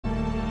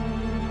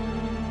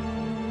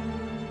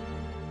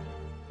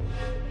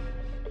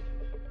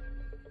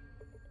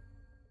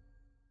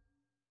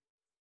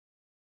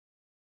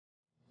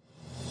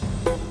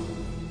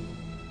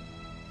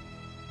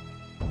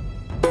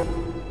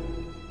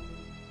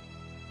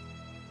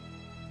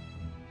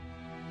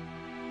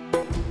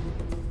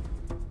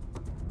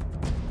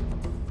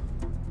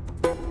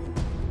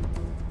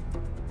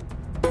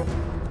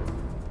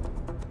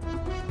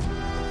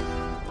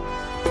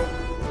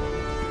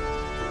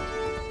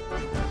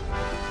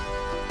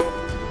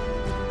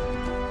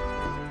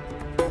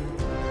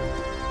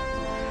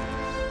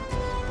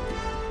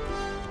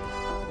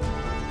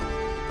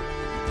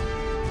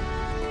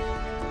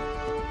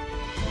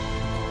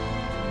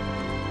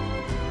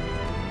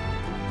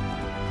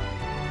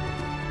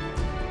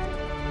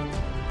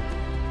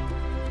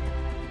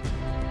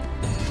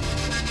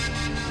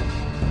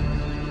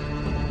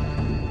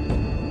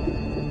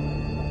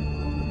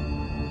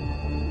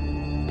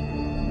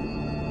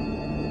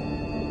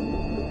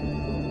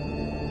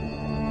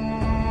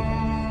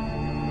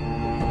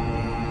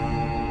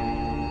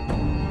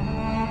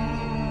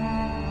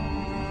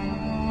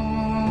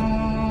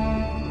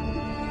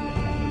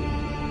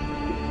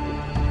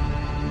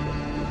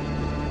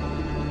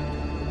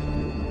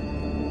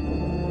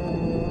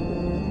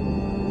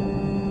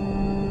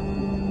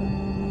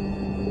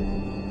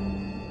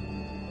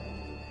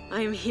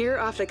I'm here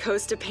off the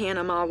coast of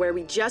Panama, where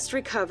we just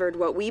recovered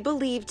what we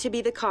believe to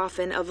be the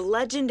coffin of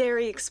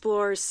legendary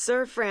explorer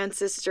Sir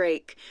Francis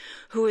Drake,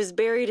 who was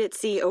buried at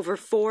sea over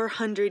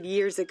 400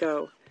 years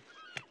ago.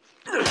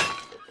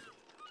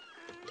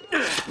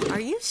 Are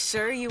you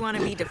sure you want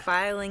to be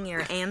defiling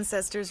your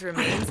ancestors'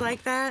 remains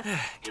like that?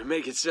 You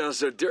make it sound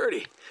so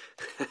dirty.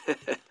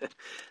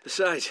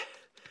 Besides,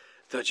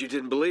 thought you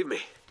didn't believe me.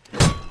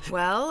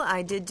 Well,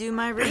 I did do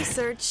my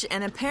research,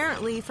 and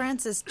apparently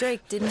Francis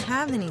Drake didn't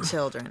have any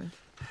children.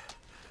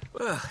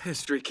 Well,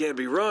 history can't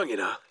be wrong, you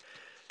know.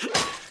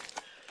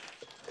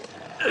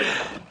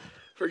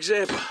 For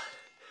example,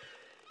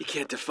 you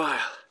can't defile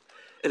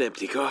an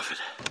empty coffin.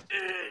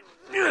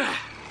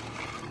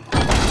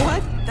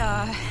 What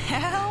the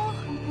hell?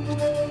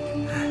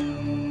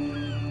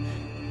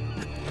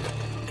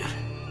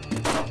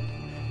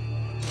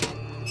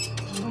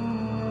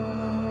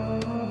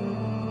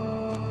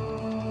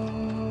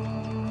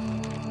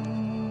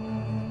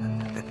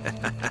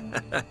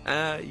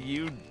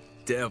 You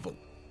devil.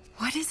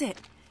 What is it?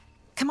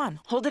 Come on,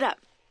 hold it up.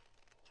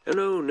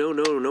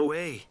 No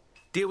way.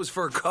 Deal was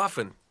for a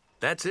coffin.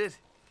 That's it.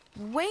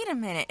 Wait a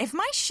minute. If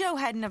my show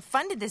hadn't have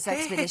funded this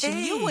expedition,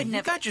 you wouldn't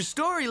have... You got your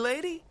story,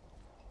 lady.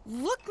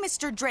 Look,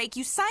 Mr. Drake,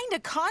 you signed a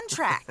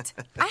contract.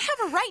 I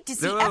have a right to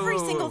see every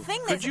single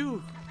thing that... Could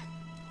you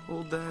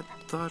hold that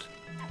thought?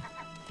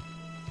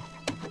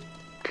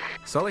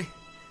 Sully,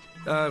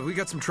 we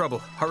got some trouble.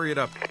 Hurry it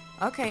up.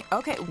 Okay.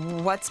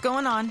 What's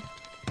going on?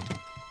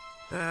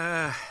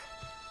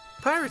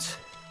 Pirates.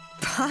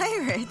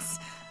 Pirates?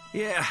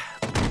 Yeah,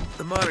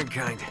 the modern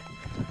kind.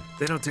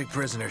 They don't take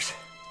prisoners.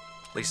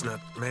 At least not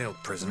male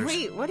prisoners.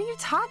 Wait, what are you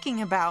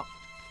talking about?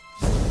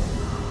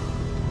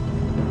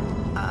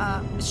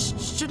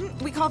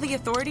 Shouldn't we call the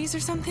authorities or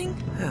something?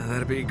 Yeah,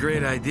 that'd be a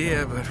great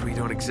idea, but we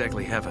don't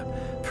exactly have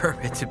a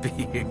permit to be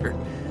here.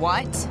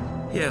 What?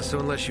 Yeah, so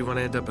unless you want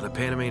to end up in a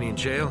Panamanian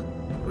jail,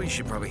 we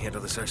should probably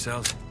handle this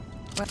ourselves.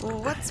 Well,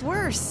 what's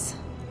worse?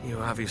 You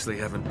obviously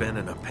haven't been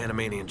in a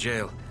Panamanian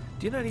jail.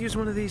 Do you know how to use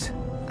one of these?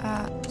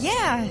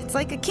 Yeah, it's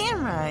like a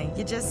camera.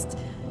 You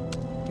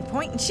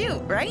point and shoot,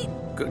 right?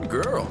 Good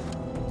girl.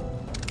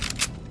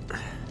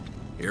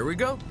 Here we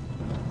go.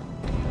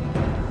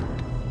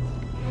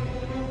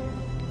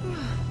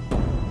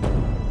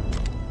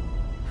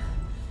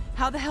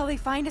 How the hell they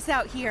find us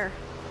out here?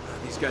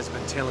 These guys have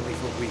been tailing me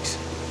for weeks.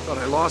 Thought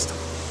I lost them.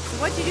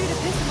 What'd you do to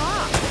piss them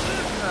off?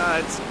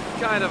 It's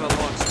kind of a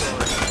long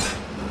story.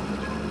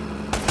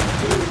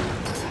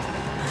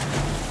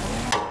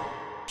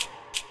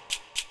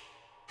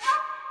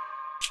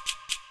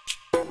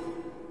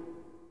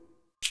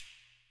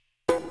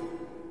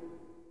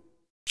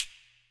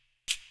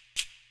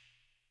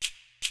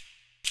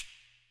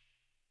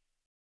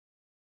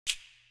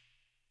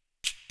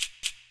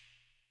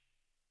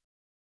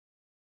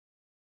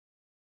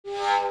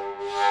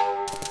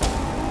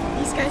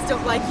 These guys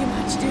don't like you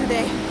much, do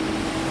they?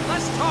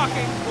 Less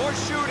talking, more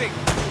shooting.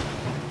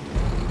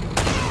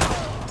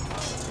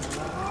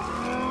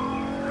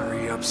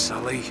 Hurry up,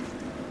 Sully.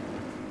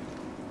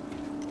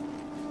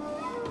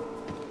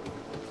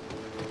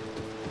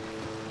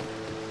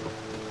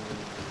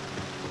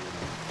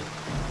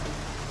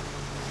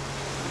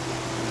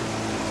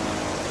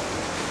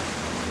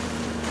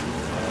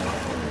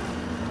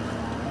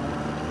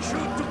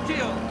 Shoot to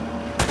kill.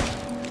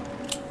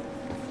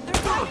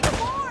 They're right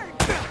aboard!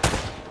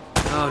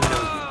 Oh, no,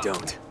 you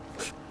don't.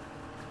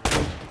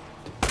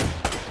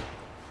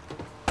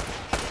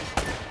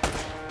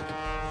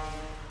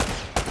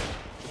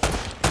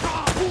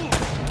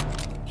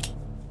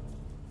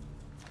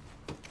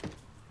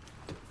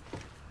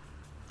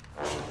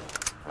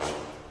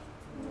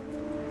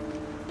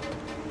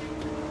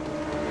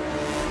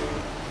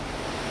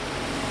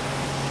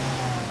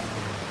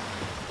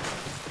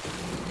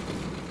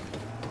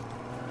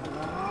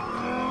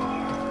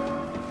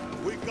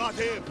 We got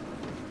him!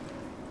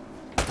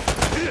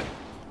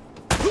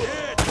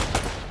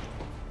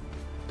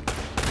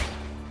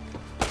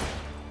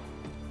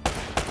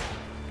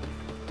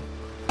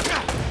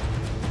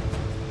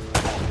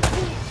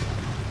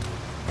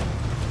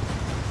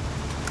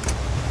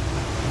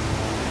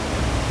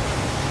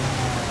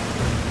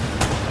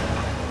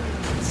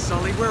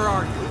 Sully, where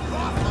are you?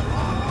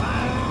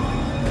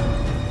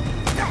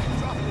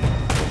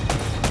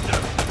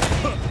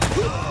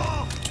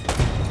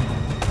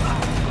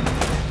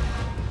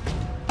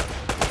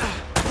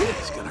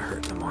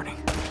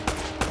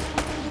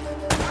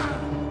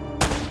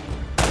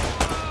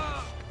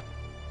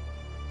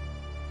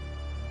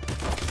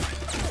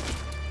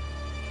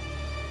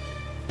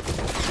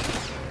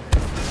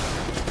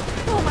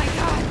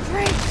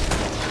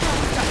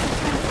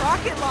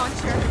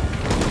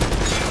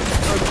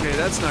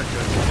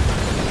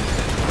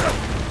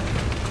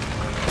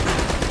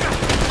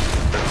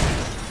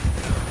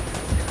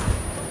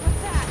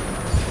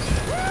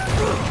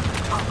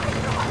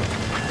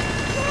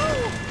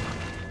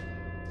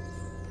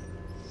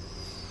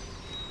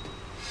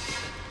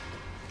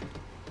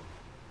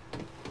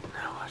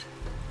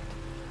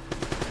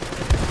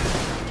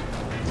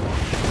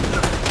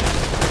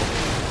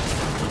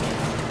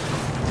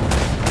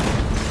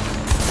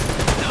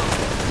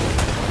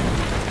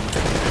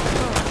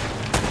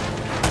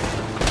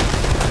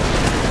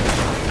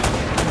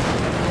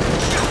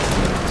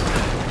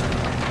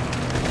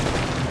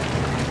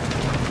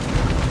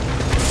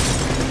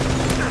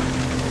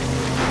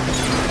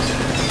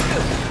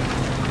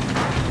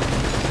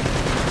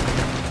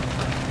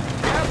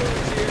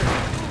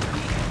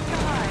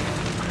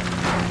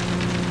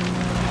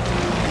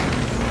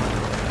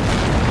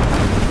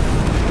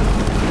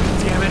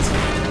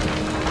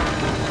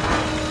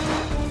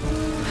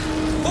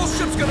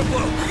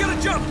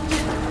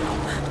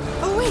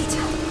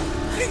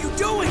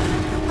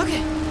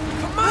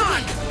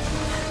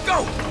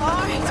 All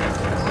right.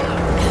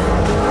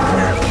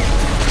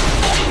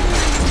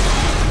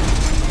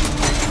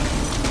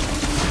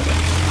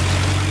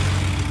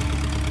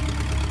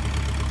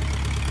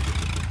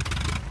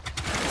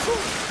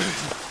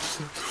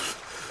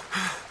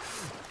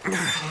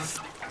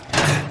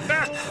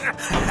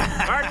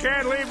 I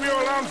can't leave you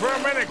alone for a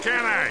minute,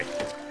 can I?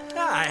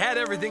 I had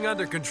everything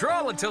under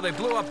control until they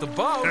blew up the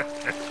boat.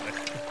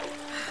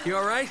 You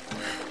all right?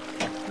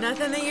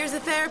 Nothing that years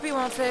of therapy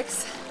won't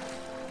fix.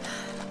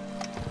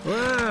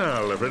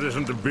 Well, if it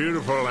isn't the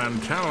beautiful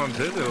and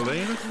talented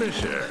Elena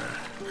Fisher.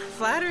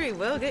 Flattery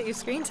will get you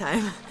screen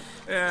time.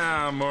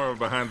 Yeah, I'm more of a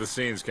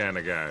behind-the-scenes kind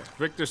of guy.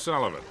 Victor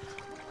Sullivan.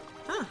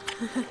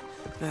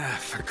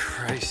 For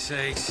Christ's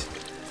sakes.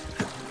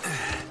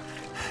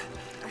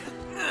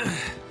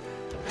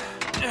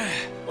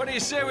 What do you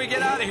say we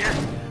get out of here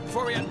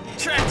before we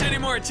attract any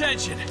more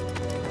attention?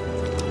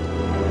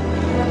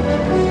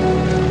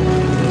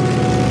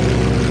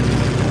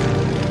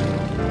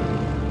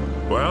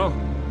 Well?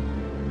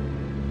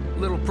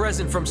 Little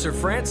present from Sir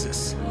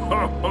Francis.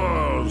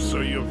 Oh,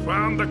 so you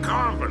found the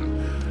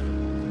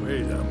coffin.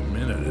 Wait a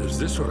minute, is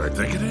this what I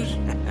think it is?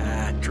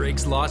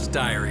 Drake's lost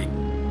diary.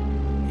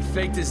 He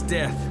faked his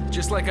death,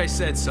 just like I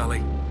said,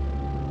 Sully.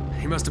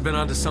 He must have been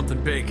onto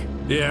something big.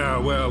 Yeah,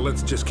 well,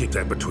 let's just keep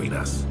that between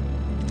us.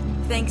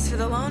 Thanks for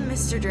the loan,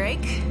 Mr.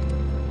 Drake.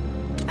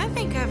 I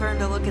think I've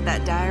earned a look at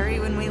that diary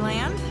when we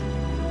land.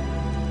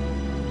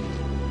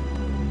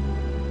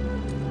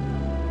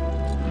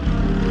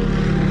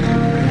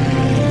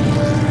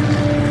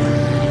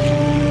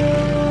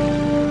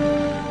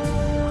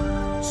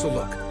 So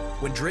look,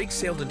 when Drake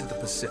sailed into the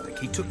Pacific,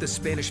 he took the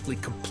Spanish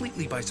fleet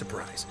completely by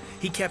surprise.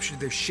 He captured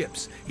their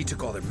ships, he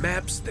took all their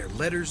maps, their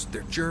letters,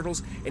 their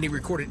journals, and he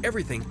recorded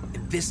everything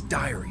in this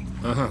diary.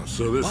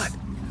 So this... But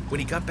when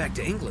he got back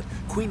to England,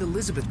 Queen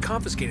Elizabeth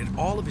confiscated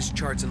all of his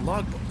charts and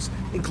logbooks,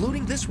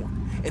 including this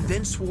one, and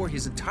then swore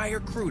his entire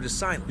crew to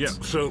silence. Yeah,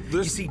 so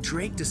this... You see,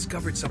 Drake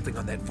discovered something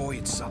on that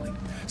voyage, Sully.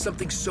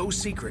 Something so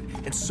secret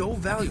and so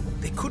valuable,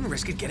 they couldn't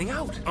risk it getting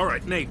out. All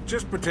right, Nate,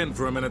 just pretend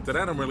for a minute that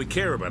I don't really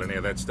care about any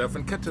of that stuff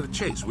and cut to the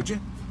chase, would you?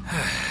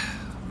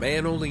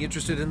 Man only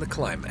interested in the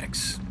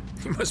climax.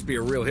 He must be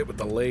a real hit with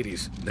the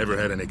ladies. Never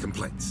had any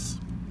complaints.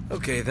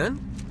 Okay, then.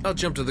 I'll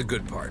jump to the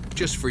good part,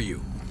 just for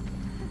you.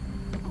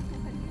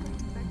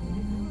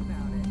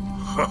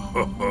 Ho,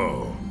 ho,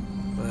 ho.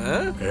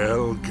 Huh?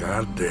 El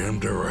goddamn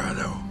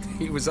Dorado.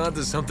 He was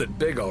onto something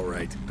big, all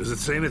right. Does it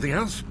say anything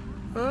else?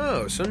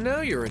 Oh, so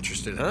now you're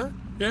interested, huh?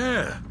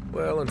 Yeah.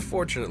 Well,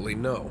 unfortunately,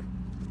 no.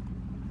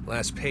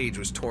 Last page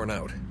was torn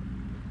out.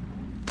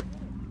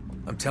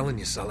 I'm telling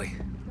you, Sully.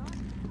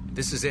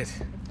 This is it.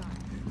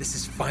 This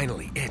is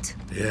finally it.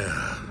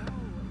 Yeah.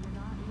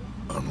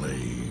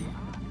 Only...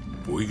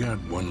 we got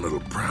one little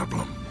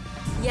problem.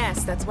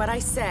 Yes, that's what I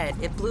said.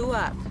 It blew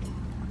up.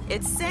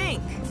 It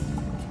sank.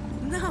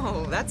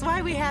 No, that's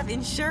why we have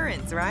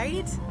insurance,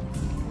 right?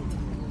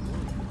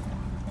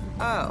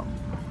 Oh.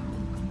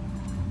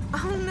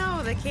 Oh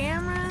no, the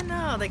camera?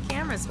 No, the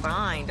camera's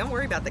fine. Don't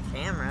worry about the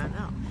camera,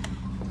 no.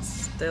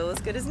 Still as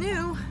good as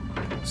new.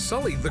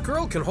 Sully, the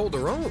girl can hold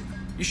her own.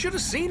 You should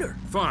have seen her.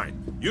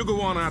 Fine. You go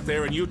on out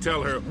there and you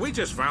tell her, we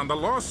just found the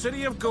lost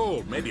city of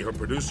gold. Maybe her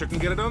producer can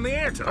get it on the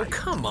air tonight. Oh,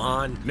 come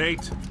on.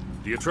 Nate,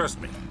 do you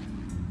trust me?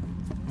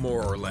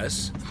 More or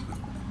less.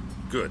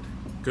 Good.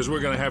 Because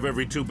we're gonna have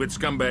every two-bit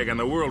scumbag in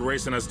the world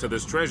racing us to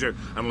this treasure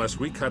unless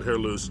we cut her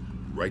loose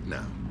right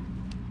now.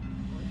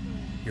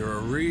 You're a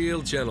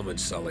real gentleman,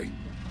 Sully.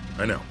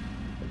 I know.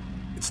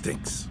 It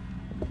stinks.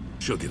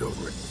 She'll get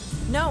over it.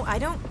 No, I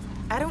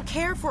don't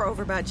care for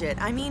over budget.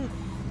 I mean,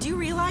 do you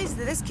realize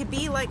that this could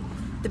be like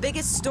the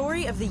biggest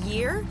story of the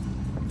year?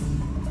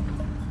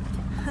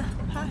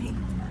 Hi.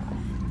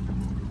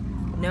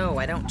 No,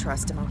 I don't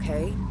trust him,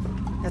 okay?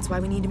 That's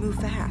why we need to move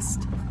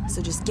fast.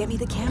 So just get me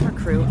the camera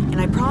crew, and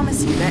I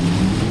promise you that...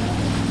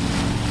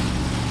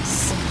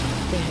 Son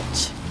of a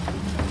bitch.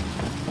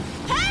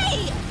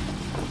 Hey!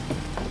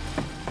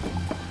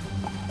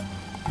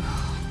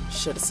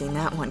 Should have seen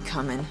that one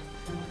coming.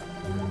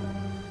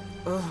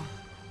 Ugh.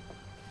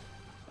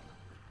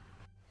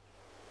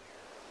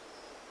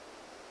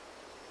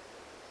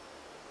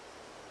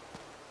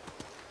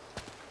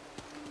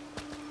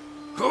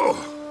 Oh,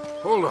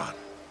 hold on.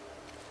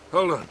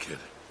 Hold on, kid.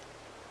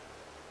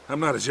 I'm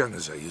not as young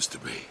as I used to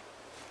be.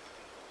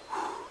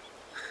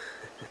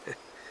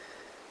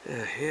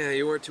 Yeah,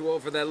 you weren't too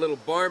old for that little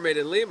barmaid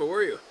in Lima,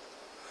 were you?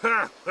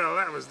 Ha! Well,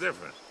 that was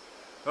different.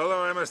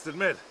 Although I must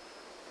admit,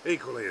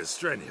 equally as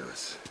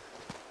strenuous.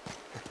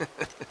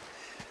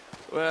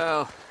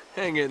 Well,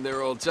 hang in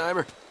there,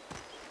 old-timer.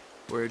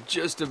 We're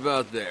just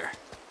about there.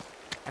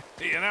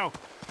 You know,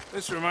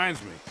 this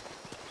reminds me.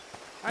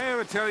 I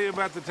ever tell you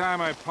about the time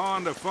I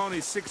pawned a phony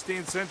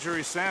 16th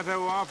century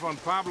Santo off on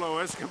Pablo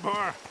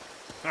Escobar?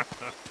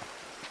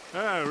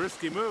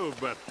 Risky move,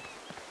 but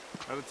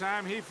by the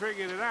time he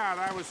figured it out,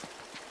 I was...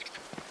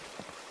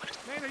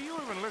 Nate, are you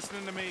even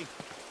listening to me?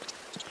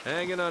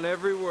 Hanging on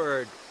every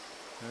word.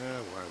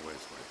 Why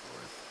waste my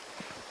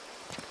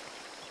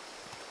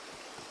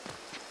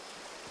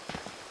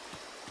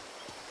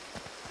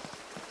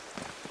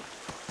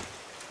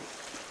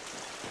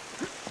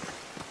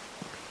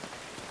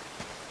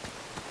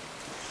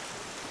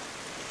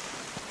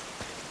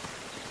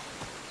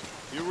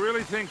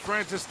think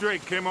Francis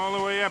Drake came all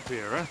the way up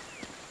here, huh?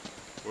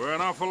 We're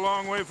an awful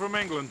long way from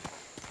England.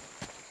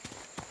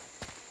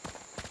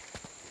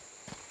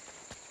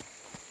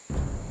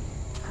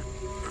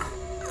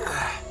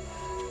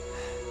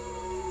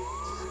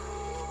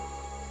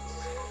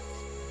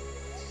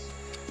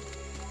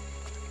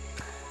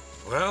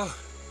 Well,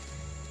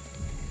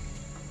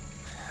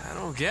 I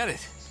don't get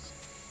it.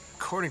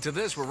 According to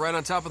this, we're right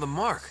on top of the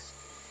mark.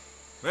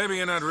 Maybe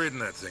you're not reading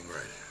that thing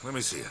right. Let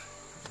me see it.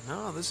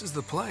 No, this is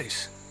the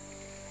place.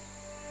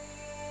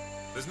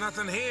 There's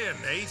nothing here,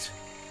 Nate.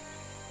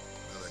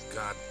 Another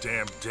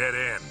goddamn dead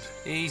end.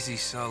 Easy,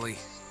 Sully.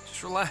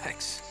 Just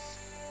relax.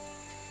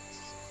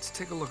 Let's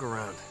take a look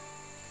around.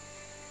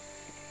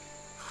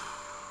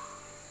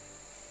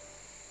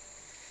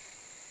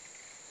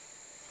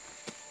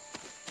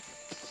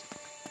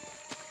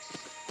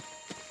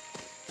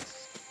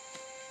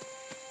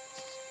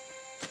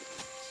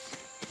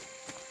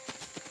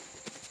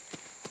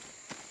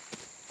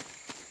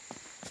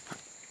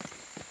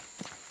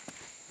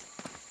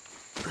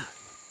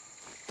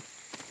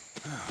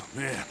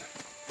 Man,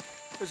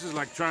 this is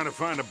like trying to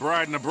find a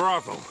bride in a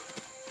brothel.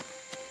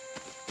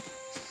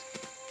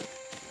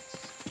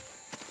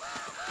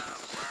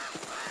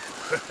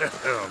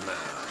 Hell no.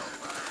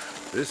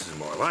 This is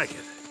more like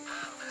it.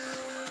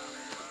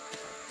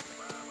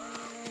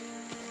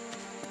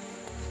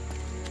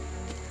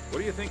 What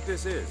do you think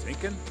this is,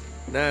 Incan?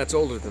 Nah, it's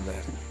older than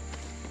that.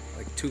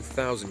 Like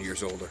 2,000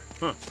 years older.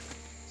 Huh.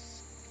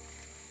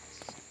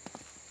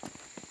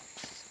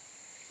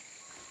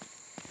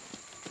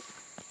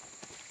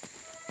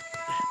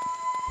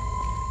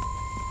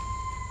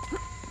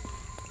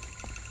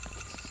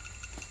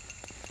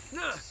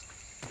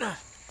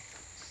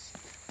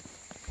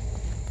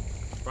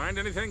 Find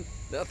anything?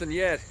 Nothing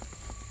yet.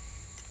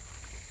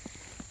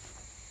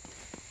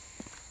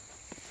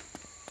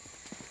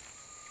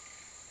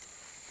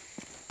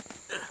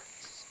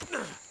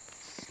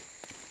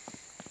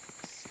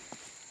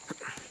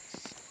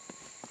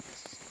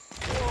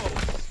 Whoa!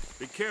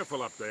 Be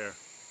careful up there.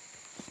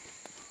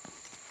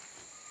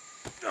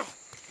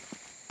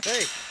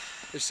 Hey,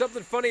 there's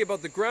something funny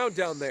about the ground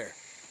down there.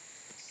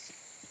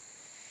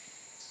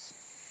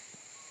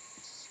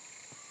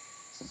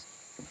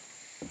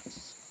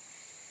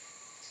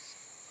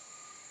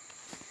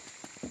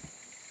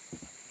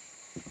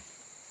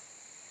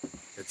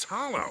 It's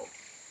hollow.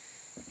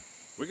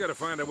 We gotta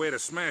find a way to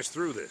smash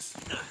through this.